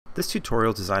This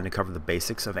tutorial is designed to cover the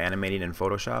basics of animating in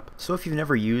Photoshop, so if you've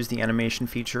never used the animation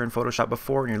feature in Photoshop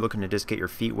before and you're looking to just get your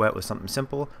feet wet with something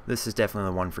simple, this is definitely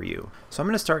the one for you. So I'm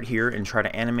going to start here and try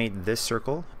to animate this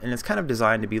circle, and it's kind of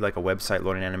designed to be like a website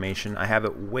loading animation. I have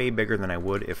it way bigger than I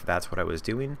would if that's what I was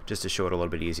doing, just to show it a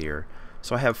little bit easier.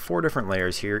 So I have 4 different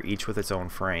layers here, each with its own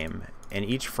frame, and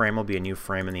each frame will be a new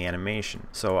frame in the animation.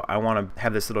 So I want to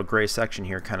have this little gray section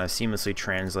here kind of seamlessly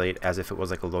translate as if it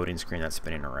was like a loading screen that's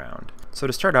spinning around. So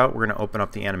to start out, we're going to open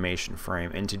up the animation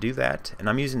frame, and to do that, and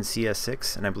I'm using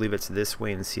CS6, and I believe it's this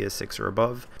way in CS6 or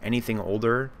above. Anything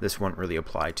older, this won't really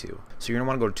apply to. So you're going to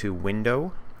want to go to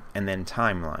Window, and then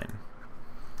Timeline.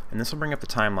 And this will bring up the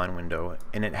timeline window,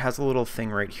 and it has a little thing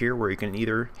right here where you can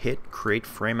either hit create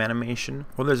frame animation,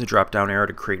 or there's a drop down arrow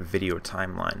to create video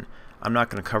timeline. I'm not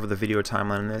going to cover the video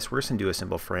timeline in this, we're just going to do a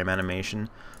simple frame animation.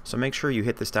 So make sure you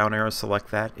hit this down arrow,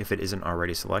 select that if it isn't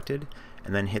already selected,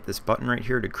 and then hit this button right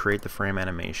here to create the frame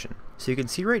animation. So you can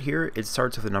see right here it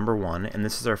starts with the number 1, and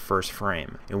this is our first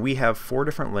frame. And we have 4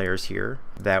 different layers here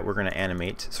that we're going to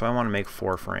animate, so I want to make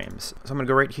 4 frames. So I'm going to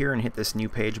go right here and hit this new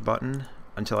page button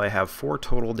until I have 4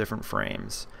 total different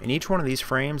frames. And each one of these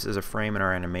frames is a frame in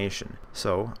our animation.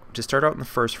 So to start out in the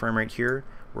first frame right here,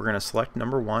 we're going to select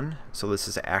number 1, so this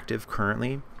is active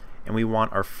currently, and we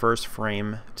want our first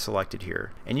frame selected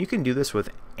here. And you can do this with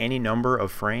any number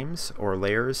of frames or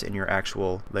layers in your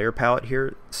actual layer palette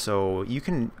here, so you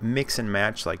can mix and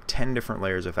match like 10 different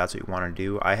layers if that's what you want to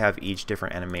do. I have each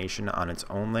different animation on its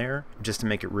own layer just to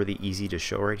make it really easy to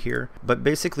show right here. But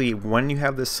basically when you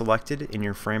have this selected in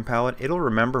your frame palette, it'll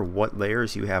remember what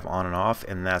layers you have on and off,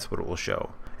 and that's what it will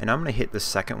show. And I'm going to hit the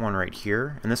second one right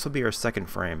here, and this will be our second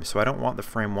frame. So I don't want the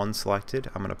frame 1 selected.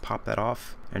 I'm going to pop that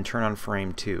off and turn on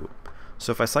frame 2.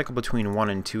 So if I cycle between 1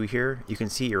 and 2 here, you can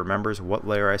see it remembers what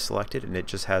layer I selected, and it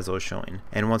just has those showing.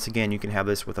 And once again, you can have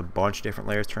this with a bunch of different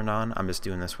layers turned on. I'm just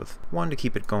doing this with 1 to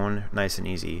keep it going nice and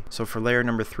easy. So for layer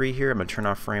number 3 here, I'm going to turn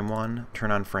off frame 1,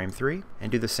 turn on frame 3,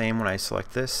 and do the same when I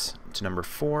select this to number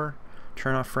 4,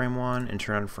 turn off frame 1, and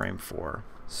turn on frame 4.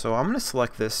 So I'm going to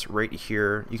select this right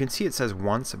here. You can see it says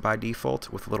once by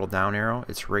default with a little down arrow.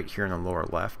 It's right here in the lower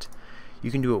left.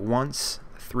 You can do it once,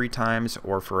 3 times,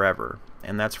 or forever,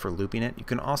 and that's for looping it. You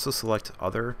can also select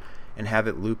other and have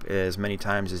it loop as many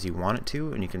times as you want it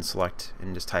to, and you can select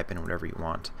and just type in whatever you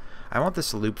want. I want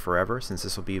this to loop forever since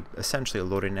this will be essentially a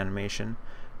loading animation,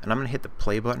 and I'm going to hit the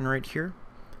play button right here,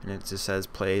 and it just says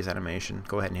plays animation.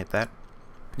 Go ahead and hit that.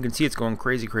 You can see it's going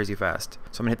crazy fast.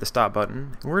 So I'm going to hit the stop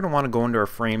button. We're going to want to go into our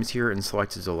frames here and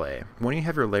select a delay. When you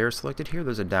have your layer selected here,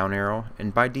 there's a down arrow,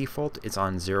 and by default it's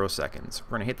on 0 seconds.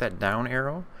 We're going to hit that down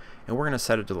arrow, and we're going to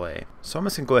set a delay. So I'm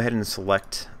just going to go ahead and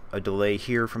select a delay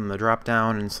here from the drop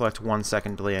down and select 1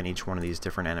 second delay on each one of these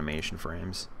different animation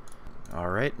frames.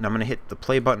 Alright, and I'm going to hit the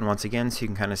play button once again so you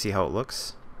can kind of see how it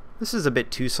looks. This is a bit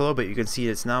too slow, but you can see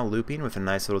it's now looping with a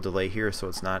nice little delay here, so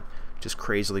it's not just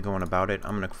crazily going about it.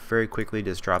 I'm going to very quickly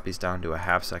just drop these down to a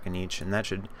 ½ second each, and that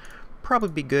should probably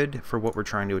be good for what we're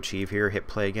trying to achieve here. Hit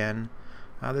play again.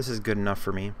 This is good enough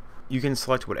for me. You can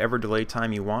select whatever delay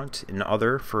time you want in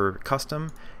other for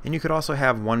custom, and you could also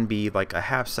have one be like a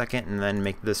 ½ second and then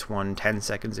make this one 10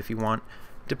 seconds if you want.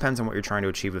 Depends on what you're trying to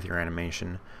achieve with your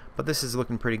animation. But this is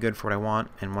looking pretty good for what I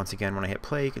want, and once again when I hit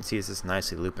play you can see it's just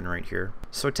nicely looping right here.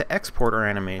 So to export our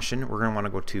animation, we're going to want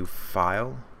to go to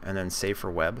File and then Save for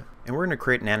Web, and we're going to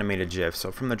create an animated GIF.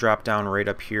 So from the drop down right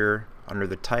up here under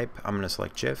the type, I'm going to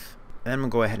select GIF, and then I'm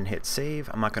going to go ahead and hit Save.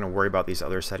 I'm not going to worry about these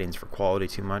other settings for quality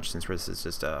too much since this is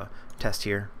just a test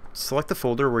here. Select the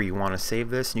folder where you want to save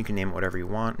this, and you can name it whatever you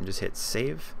want, and just hit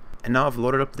Save. And now I've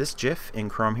loaded up this GIF in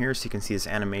Chrome here so you can see this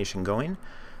animation going.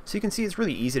 So you can see it's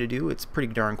really easy to do, it's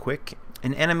pretty darn quick.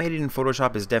 And animating in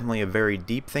Photoshop is definitely a very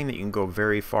deep thing that you can go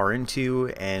very far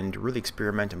into and really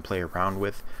experiment and play around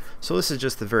with. So this is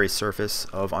just the very surface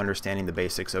of understanding the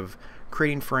basics of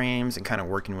creating frames and kind of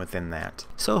working within that.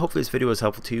 So hopefully this video was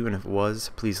helpful to you, and if it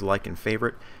was, please like and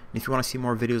favorite. And if you want to see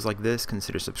more videos like this,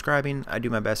 consider subscribing. I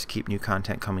do my best to keep new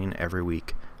content coming every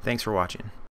week. Thanks for watching.